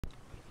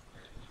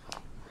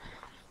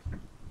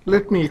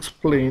let me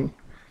explain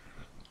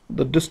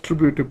the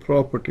distributive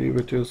property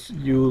which is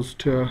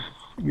used,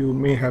 you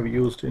may have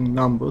used in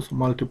numbers,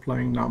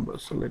 multiplying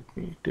numbers. So let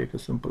me take a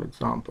simple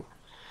example.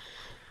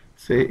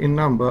 Say in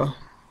number,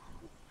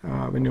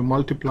 when you're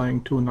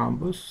multiplying two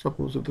numbers,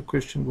 suppose if the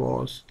question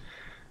was,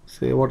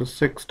 say, what is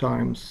 6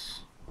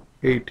 times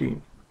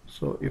 18?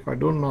 So if I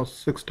don't know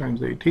 6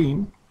 times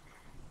 18,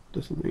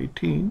 this is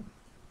 18.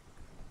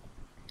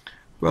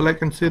 Well, I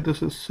can say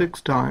this is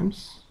 6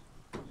 times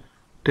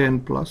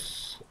 10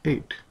 plus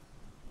 8.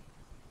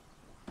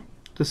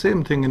 The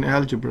same thing in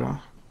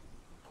algebra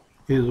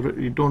is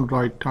you don't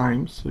write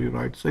times, so you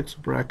write 6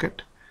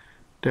 bracket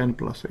 10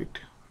 plus 8.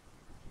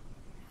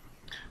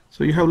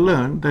 So you have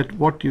learned that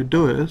what you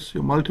do is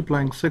you're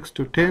multiplying 6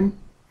 to 10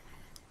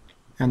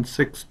 and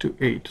 6 to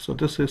 8. So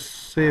this is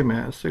same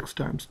as 6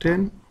 times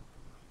 10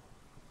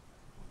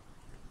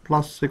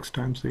 plus 6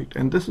 times 8,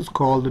 and this is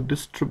called the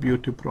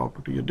distributive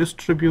property. You're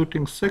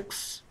distributing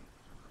 6,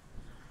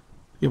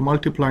 you're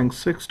multiplying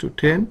 6 to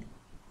 10,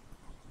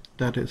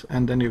 that is,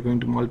 and then you're going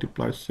to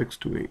multiply 6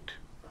 to 8.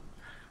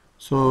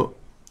 So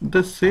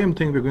this same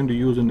thing we're going to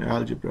use in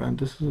algebra, and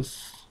this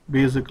is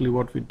basically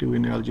what we do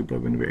in algebra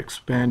when we're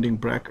expanding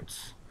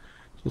brackets.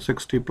 So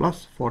 60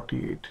 plus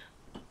 48.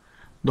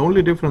 The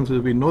only difference is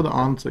we know the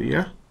answer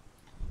here,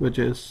 which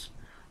is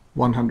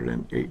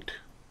 108.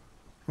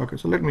 Okay,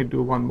 so let me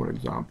do one more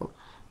example.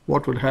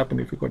 What would happen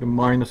if you got a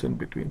minus in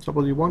between?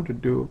 Suppose you want to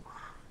do,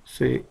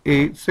 say,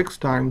 6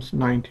 times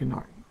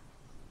 99.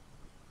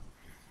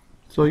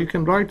 So you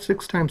can write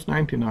 6 times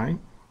 99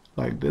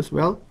 like this.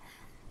 Well,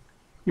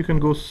 you can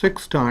go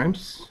 6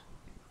 times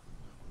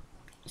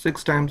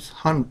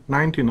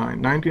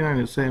 99. 99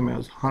 is same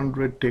as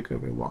 100 take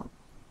away 1.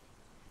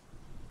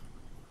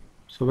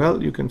 So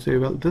well, you can say,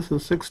 well, this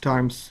is 6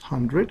 times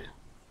 100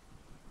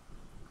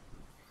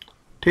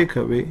 take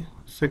away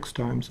 6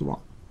 times 1.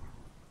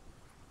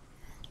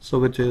 So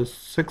which is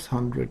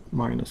 600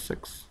 minus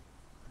 6.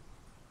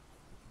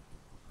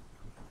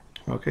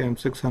 Okay, and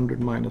 600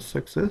 minus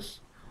 6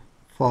 is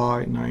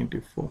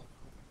 594.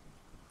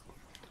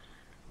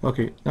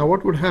 Okay, now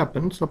what would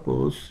happen,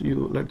 suppose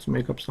let's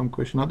make up some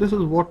question. Now this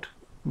is what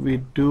we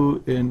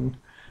do in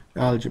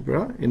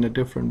algebra in a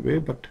different way,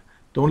 but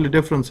the only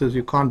difference is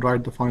you can't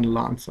write the final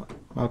answer.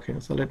 Okay,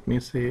 so let me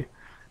say,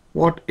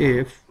 what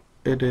if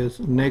it is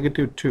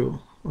negative 2?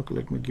 Okay,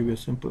 let me give you a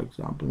simple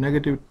example.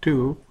 Negative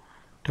 2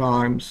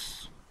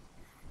 times,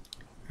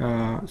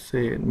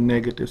 say,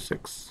 negative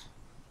 6.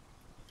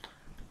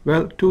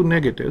 Well, two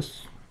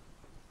negatives,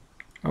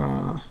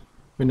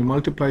 when you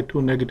multiply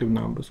two negative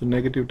numbers, so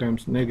negative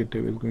times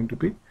negative is going to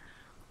be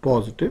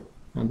positive,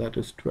 and that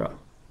is 12.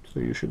 So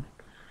you should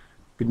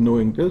be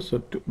knowing this.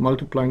 So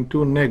multiplying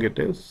two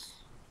negatives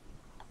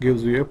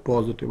gives you a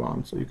positive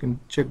answer. You can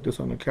check this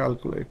on a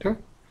calculator.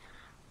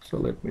 So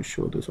let me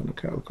show this on a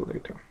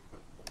calculator.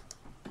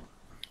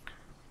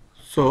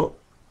 So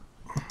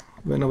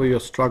whenever you're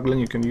struggling,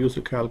 you can use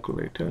a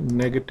calculator.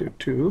 Negative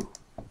 2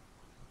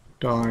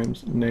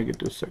 times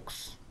negative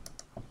 6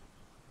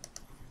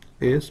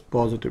 is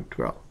positive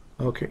 12.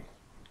 Okay,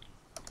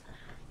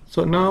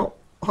 so now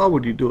how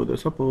would you do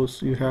this?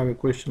 Suppose you have a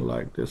question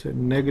like this: a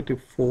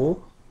negative 4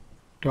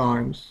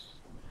 times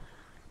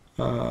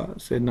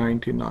say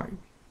 99.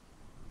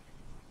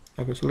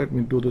 Okay, so let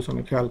me do this on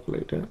a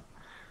calculator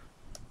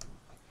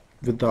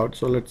without.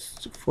 So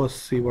let's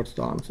first see what's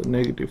the answer.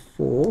 Negative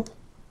 4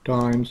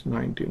 times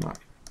 99.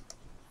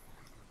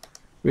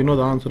 We know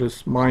the answer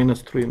is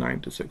minus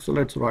 396. So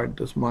let's write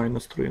this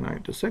minus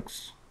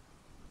 396.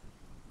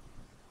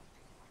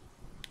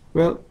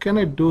 Well, can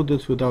I do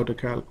this without a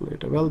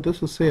calculator? Well,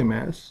 this is same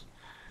as,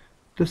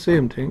 the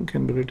same thing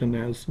can be written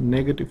as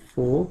negative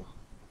 4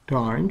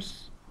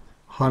 times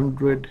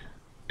 100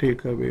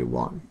 take away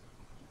 1.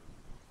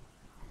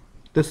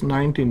 This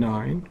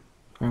 99,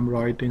 I'm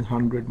writing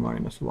 100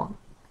 minus 1.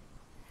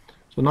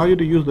 So now you have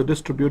to use the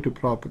distributive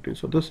property.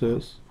 So this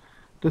is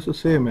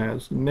same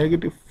as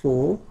negative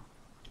 4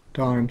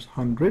 times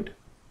 100,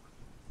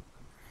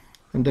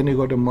 and then you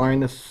got a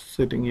minus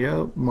sitting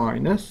here,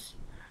 minus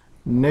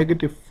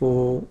negative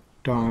 4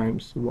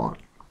 times 1.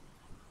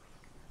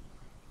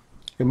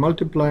 You're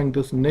multiplying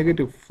this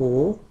negative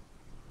 4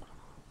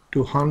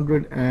 to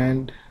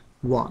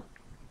 101.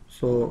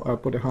 So I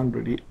put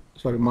 100,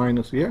 sorry,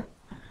 minus here.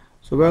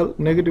 So well,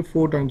 negative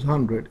 4 times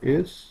 100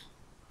 is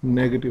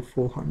negative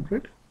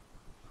 400,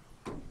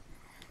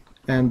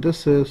 and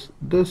this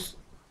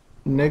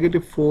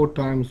negative 4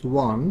 times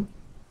 1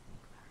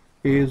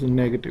 is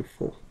negative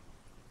 4.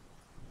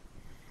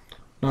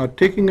 Now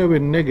taking away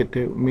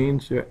negative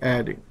means you're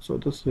adding. So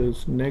this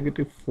is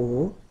negative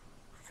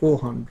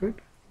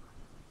 400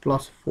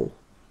 plus 4,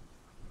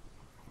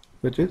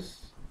 which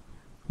is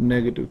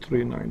negative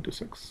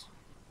 396.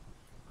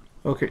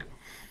 Okay,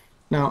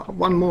 now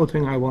one more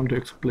thing I want to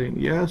explain.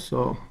 Yeah,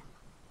 so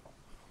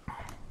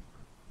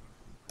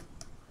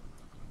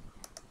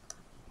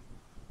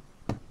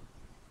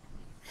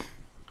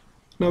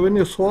now when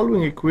you're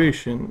solving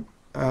equation,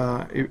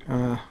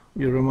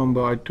 you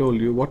remember I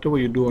told you whatever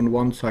you do on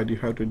one side you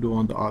have to do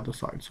on the other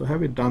side. So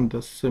have you done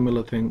this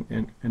similar thing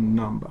in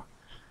number?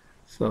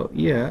 So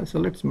yeah, so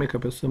let's make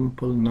up a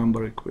simple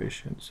number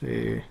equation.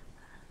 Say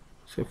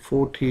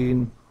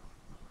 14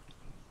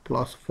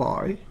 plus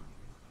 5.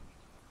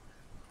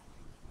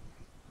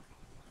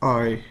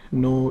 I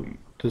know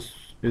this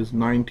is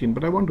 19,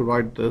 but I want to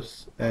write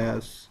this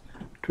as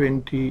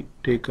 20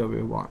 take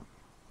away 1.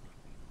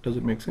 Does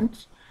it make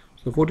sense?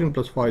 So 14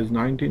 plus 5 is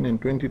 19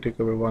 and 20 take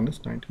away 1 is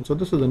 19. So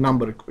this is a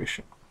number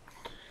equation.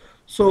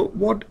 So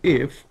what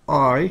if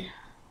I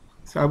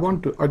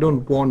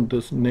don't want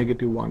this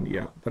 -1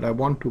 here, but I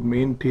want to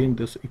maintain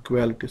this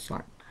equality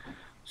sign.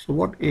 So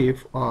what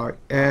if I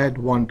add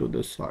 1 to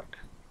this side?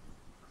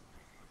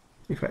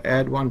 If I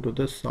add 1 to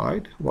this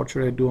side, what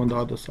should I do on the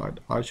other side?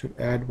 I should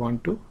add 1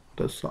 to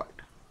this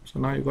side. So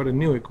now you got a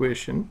new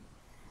equation.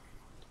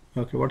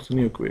 Okay, what's the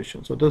new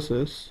equation? So this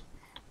is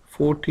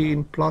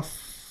 14 plus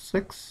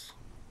 6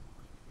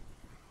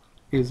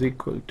 is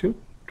equal to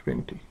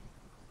 20.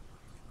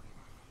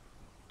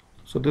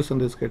 So this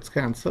and this gets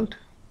cancelled.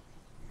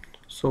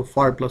 So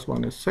 5 plus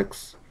 1 is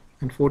 6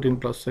 and 14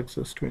 plus 6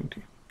 is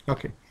 20.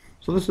 Okay,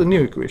 so this is a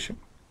new equation.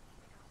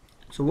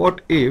 So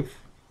what if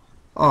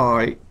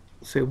I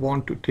say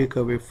want to take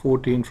away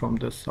 14 from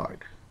this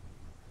side?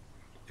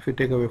 If you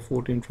take away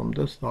 14 from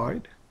this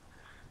side,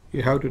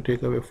 you have to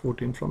take away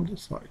 14 from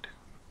this side.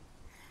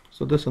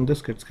 So this and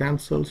this gets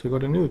cancelled, so you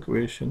got a new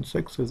equation.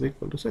 6 is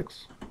equal to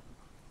 6.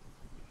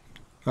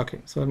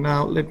 Okay, so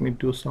now let me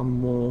do some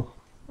more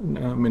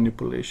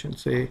manipulation.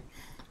 Say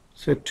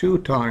 2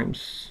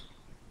 times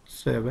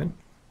 7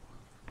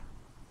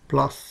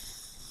 plus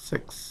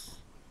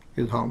 6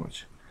 is how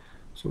much?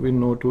 So we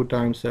know 2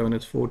 times 7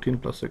 is 14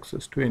 plus 6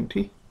 is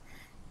 20,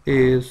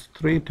 is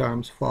 3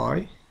 times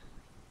 5,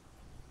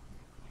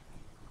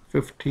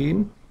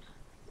 15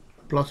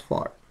 plus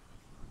 5.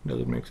 Does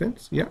it make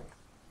sense? Yeah.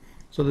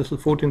 So this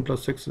is 14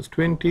 plus 6 is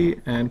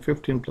 20 and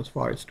 15 plus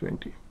 5 is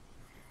 20.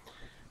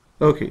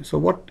 Okay, so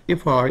what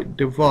if I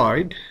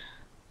divide?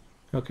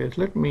 Okay,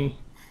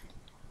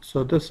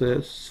 so this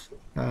is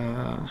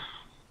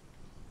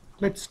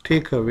let's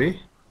take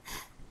away.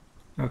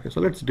 Okay, so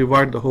let's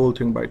divide the whole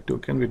thing by 2.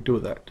 Can we do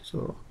that?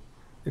 So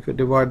if you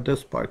divide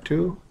this by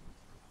 2,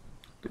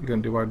 you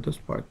can divide this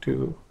by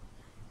 2,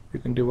 you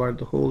can divide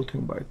the whole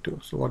thing by 2.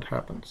 So what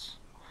happens?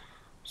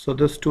 So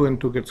this 2 and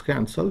 2 gets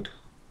cancelled.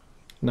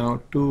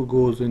 Now 2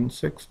 goes in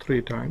 6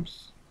 3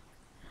 times.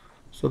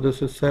 So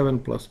this is 7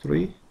 plus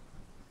 3,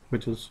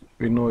 which is,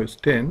 we know, is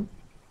 10.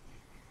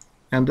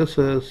 And this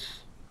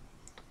is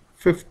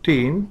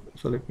 15.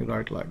 So let me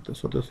write like this.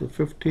 So this is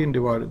 15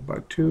 divided by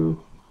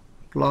 2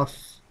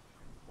 plus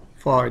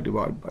 5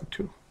 divided by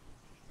 2.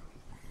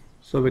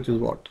 So which is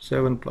what?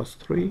 7 plus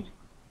 3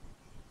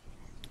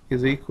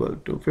 is equal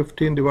to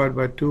 15 divided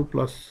by 2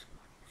 plus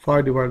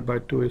 5 divided by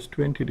 2 is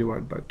 20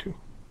 divided by 2.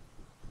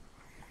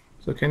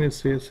 So can you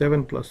say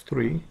 7 plus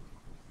 3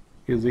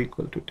 is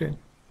equal to 10?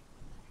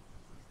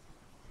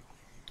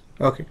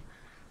 Okay,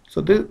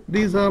 so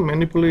these are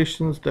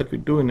manipulations that we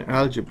do in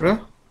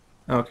algebra.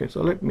 Okay,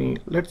 so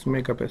let's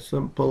make up a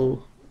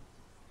simple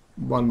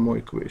one more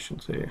equation,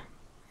 say,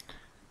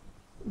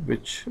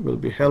 which will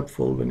be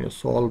helpful when you're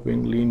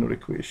solving linear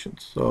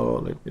equations. So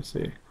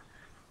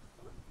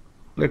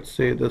let's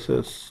say this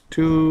is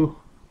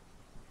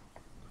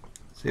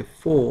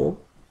 4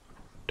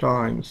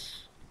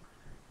 times,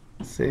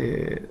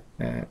 say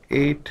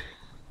 8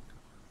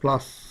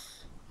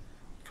 plus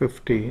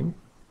 15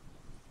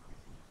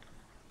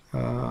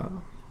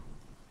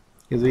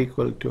 is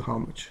equal to how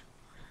much?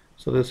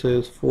 So this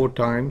is 4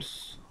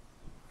 times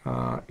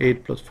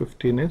 8 plus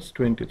 15 is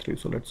 23.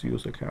 So let's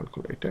use a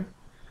calculator.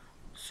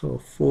 So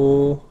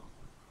 4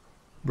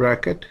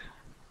 bracket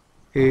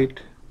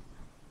 8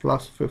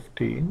 plus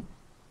 15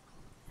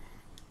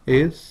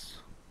 is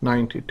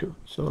 92.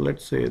 So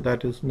let's say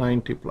that is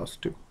 90 plus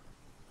 2.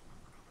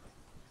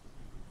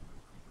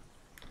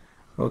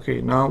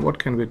 Okay, now what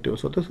can we do?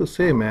 So this is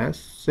same as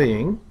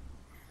saying,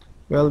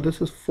 well,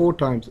 this is 4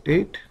 times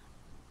 8.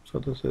 So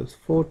this is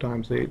 4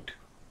 times 8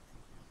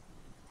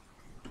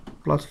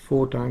 plus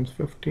 4 times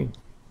 15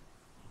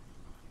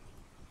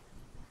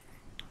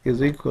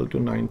 is equal to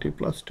 90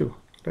 plus 2.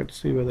 Let's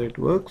see whether it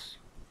works.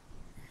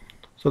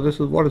 So this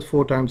is, what is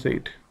 4 times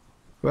 8?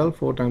 Well,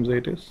 4 times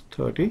 8 is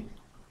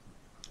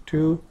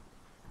 32,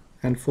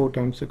 and 4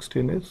 times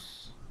 16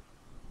 is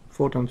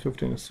 4 times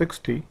 15 is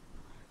 60,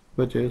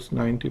 which is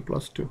 90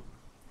 plus 2.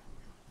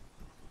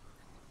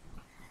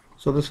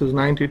 So this is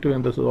 92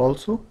 and this is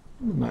also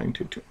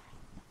 92.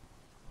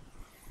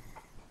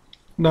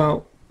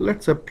 Now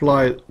let's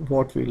apply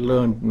what we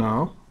learned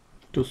now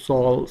to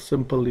solve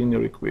simple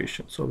linear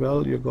equations. So,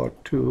 well, you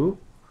got 2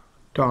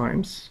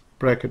 times,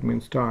 bracket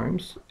means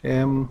times,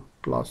 m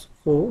plus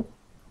 4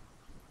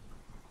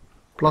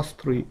 plus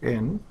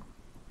 3n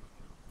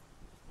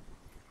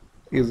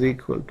is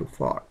equal to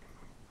 5.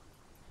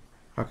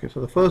 Okay,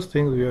 so the first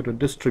thing we have to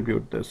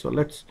distribute this. So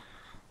let's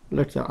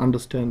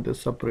understand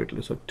this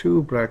separately. So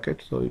 2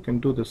 brackets, so you can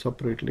do this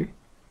separately.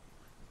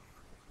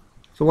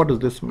 So what does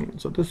this mean?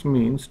 So this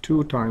means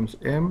 2 times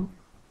m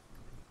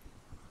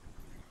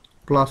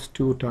plus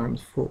 2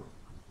 times 4.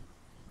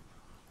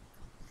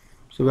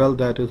 So well,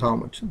 that is how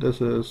much?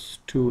 This is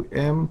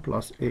 2m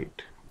plus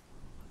 8.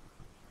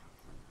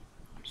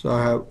 So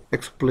I have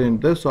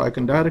explained this, so I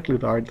can directly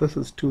write this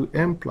is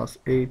 2m plus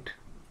 8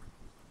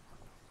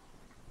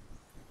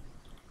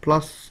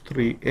 plus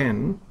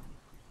 3n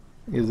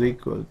is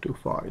equal to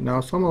 5.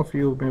 Now some of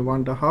you may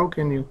wonder, how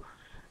can you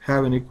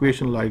have an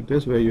equation like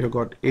this where you have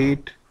got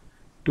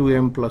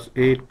 2m plus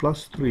 8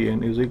 plus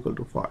 3n is equal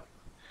to 5?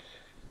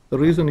 The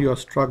reason you are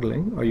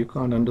struggling or you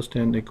can't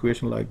understand an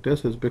equation like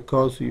this is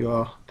because you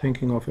are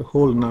thinking of a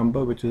whole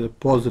number which is a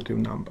positive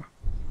number.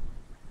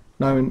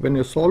 Now when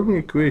you're solving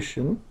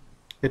equation,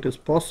 it is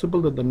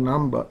possible that the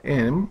number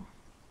m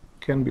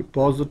can be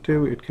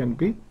positive, it can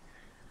be,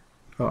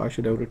 I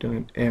should have written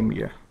an m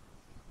here.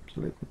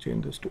 So let me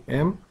change this to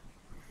m.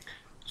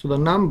 So the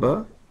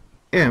number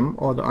m,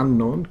 or the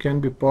unknown,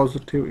 can be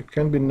positive, it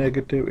can be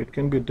negative, it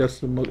can be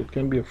decimal, it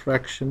can be a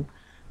fraction.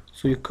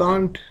 So you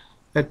can't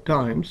at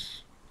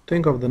times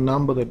think of the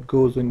number that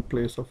goes in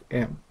place of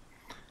m.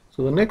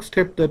 So the next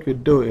step that we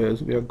do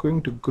is we are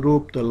going to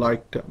group the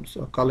like terms,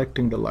 or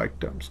collecting the like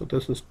terms. So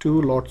this is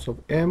 2 lots of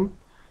m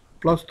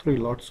plus 3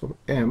 lots of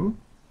m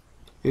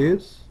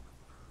is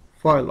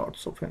 5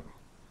 lots of m.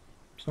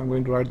 So I'm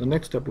going to write the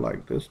next step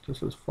like this.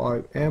 This is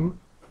 5m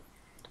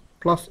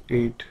plus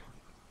 8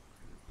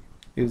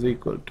 is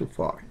equal to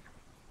 5.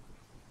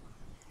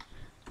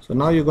 So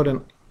now you got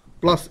an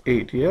plus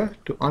 8 here.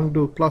 To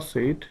undo plus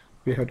 8,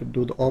 we have to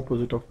do the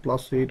opposite of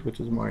plus 8, which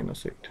is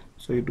minus 8.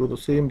 So you do the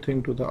same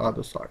thing to the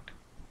other side.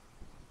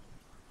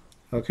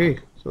 Okay,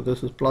 so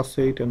this is plus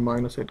 8 and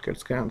minus 8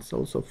 gets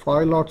cancelled. So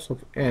 5 lots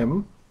of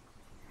m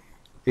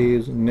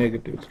is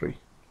negative 3.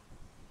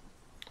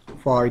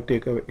 5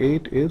 take away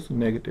 8 is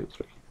negative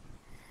 3.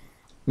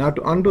 Now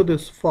to undo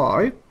this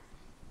 5,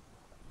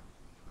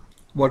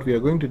 what we are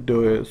going to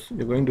do is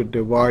you're going to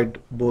divide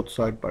both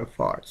sides by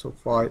 5. So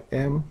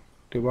 5m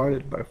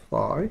divided by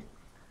 5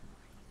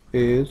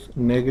 is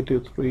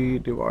negative 3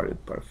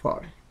 divided by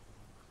 5.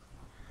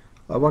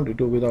 I want to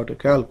do without a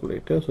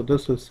calculator, so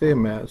this is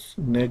same as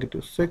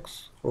negative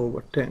 6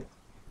 over 10.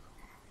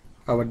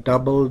 I've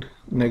doubled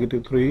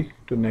negative 3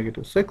 to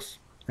negative 6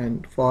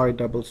 and 5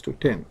 doubles to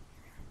 10,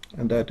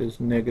 and that is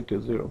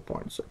negative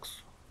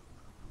 0.6.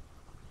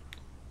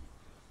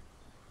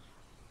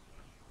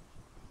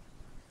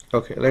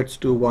 Okay, let's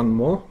do one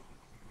more.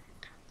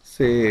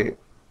 Say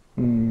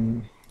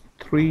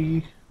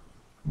 3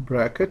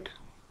 bracket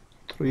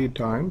 3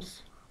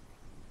 times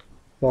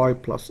y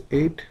plus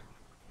 8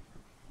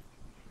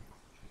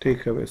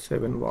 take away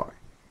 7y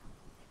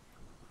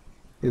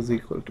is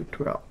equal to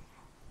 12.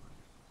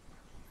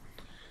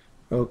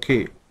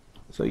 Okay,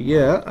 so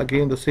yeah,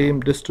 again the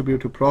same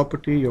distributive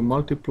property. You're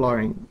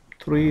multiplying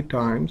 3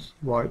 times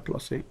y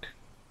plus 8.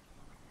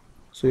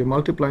 So you're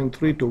multiplying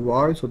 3 to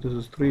y, so this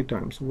is 3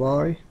 times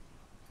y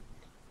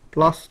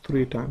plus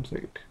 3 times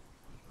 8.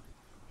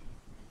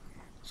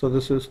 So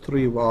this is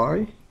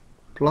 3y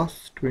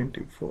plus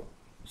 24.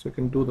 So you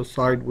can do the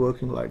side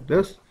working like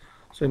this.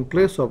 So in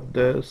place of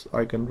this,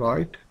 I can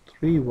write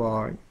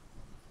 3y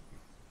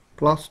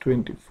plus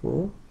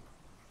 24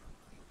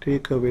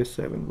 take away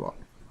 7y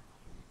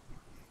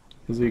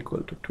is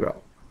equal to 12.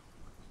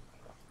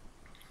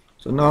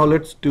 So now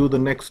let's do the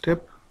next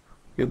step.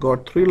 You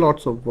got 3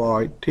 lots of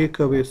y, take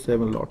away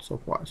 7 lots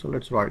of y. So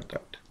let's write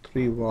that.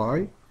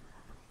 3y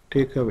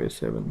take away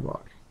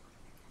 7y.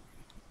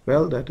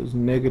 Well, that is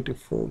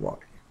negative 4y.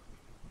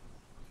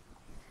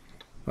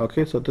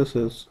 Okay, so this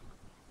is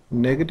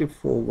negative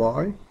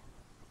 4y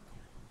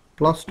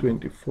plus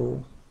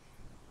 24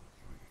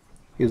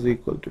 is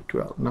equal to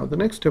 12. Now the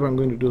next step, I'm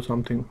going to do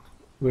something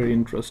very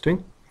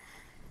interesting.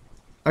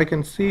 I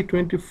can see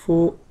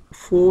 4,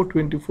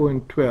 24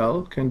 and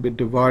 12 can be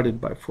divided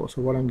by 4.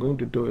 So what I'm going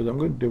to do is I'm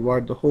going to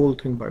divide the whole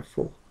thing by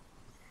 4.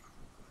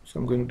 So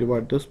I'm going to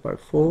divide this by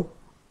 4,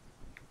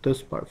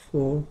 this by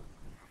 4,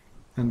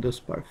 and this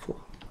by 4.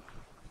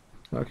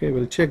 Okay,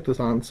 we'll check this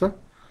answer.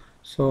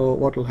 So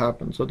what will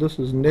happen? So this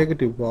is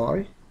negative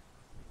y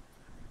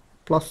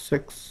plus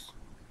 6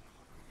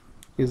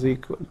 is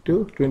equal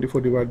to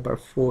 24 divided by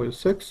 4 is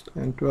 6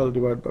 and 12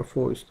 divided by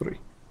 4 is 3.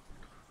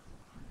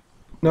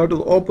 Now to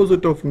the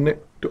opposite of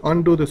to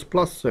undo this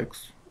plus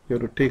 6, you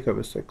have to take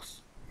away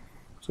 6.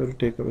 So you have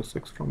to take away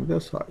 6 from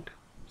this side.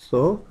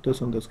 So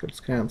this and this gets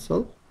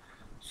cancelled.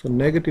 So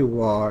negative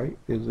y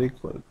is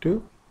equal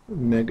to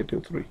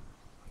negative 3.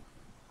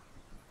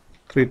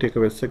 3 take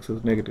away 6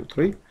 is negative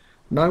 3.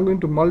 Now I'm going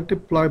to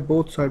multiply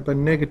both sides by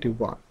negative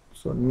 1.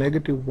 So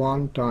negative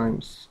 1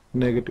 times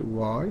negative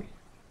y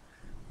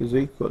is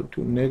equal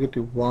to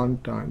negative 1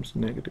 times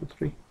negative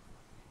 3.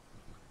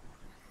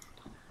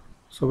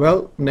 So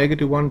well,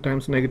 negative 1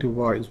 times negative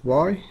y is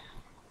y,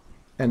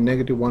 and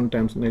negative 1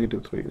 times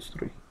negative 3 is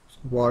 3. So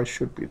y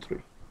should be 3.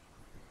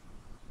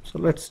 So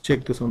let's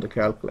check this on the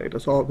calculator.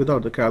 So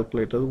without the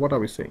calculator, what are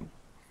we saying?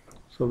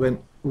 So when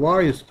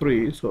y is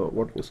 3, so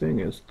what we're saying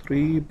is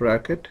 3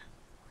 bracket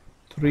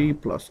 3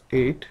 plus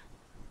 8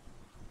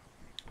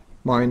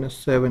 minus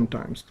 7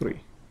 times 3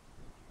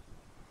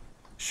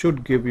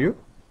 should give you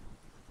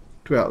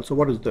 12. So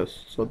what is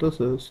this? So this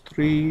is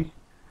 3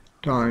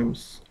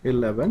 times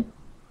 11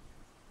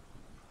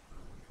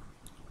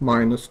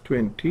 minus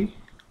 21.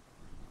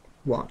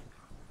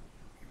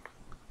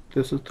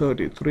 This is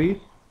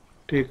 33.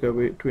 Take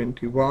away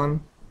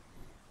 21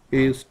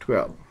 is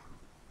 12.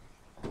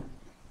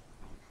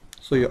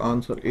 So your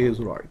answer is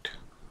right.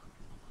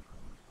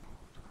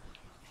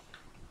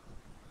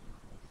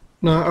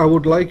 Now I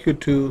would like you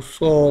to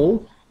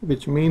solve,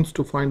 which means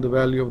to find the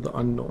value of the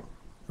unknown.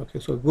 Okay,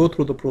 so go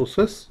through the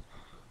process.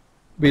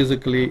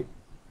 Basically,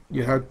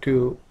 you have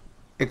to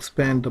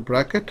expand the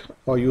bracket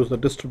or use the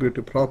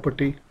distributive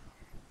property.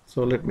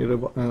 So let me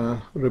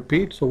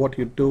repeat. So what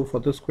you do for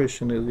this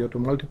question is you have to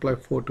multiply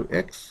 4 to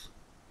x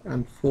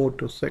and 4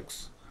 to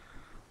 6.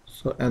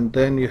 So and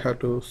then you have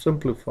to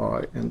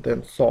simplify and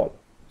then solve.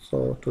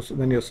 So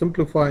when you're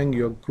simplifying,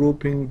 you're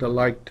grouping the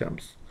like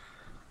terms.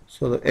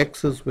 So the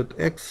x's with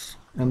x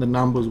and the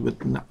numbers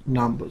with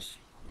numbers.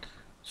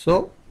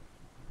 So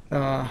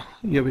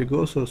here we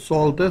go. So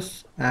solve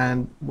this,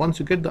 and once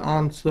you get the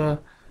answer,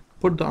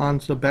 put the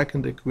answer back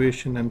in the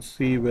equation and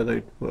see whether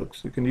it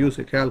works. You can use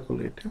a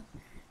calculator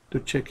to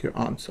check your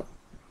answer.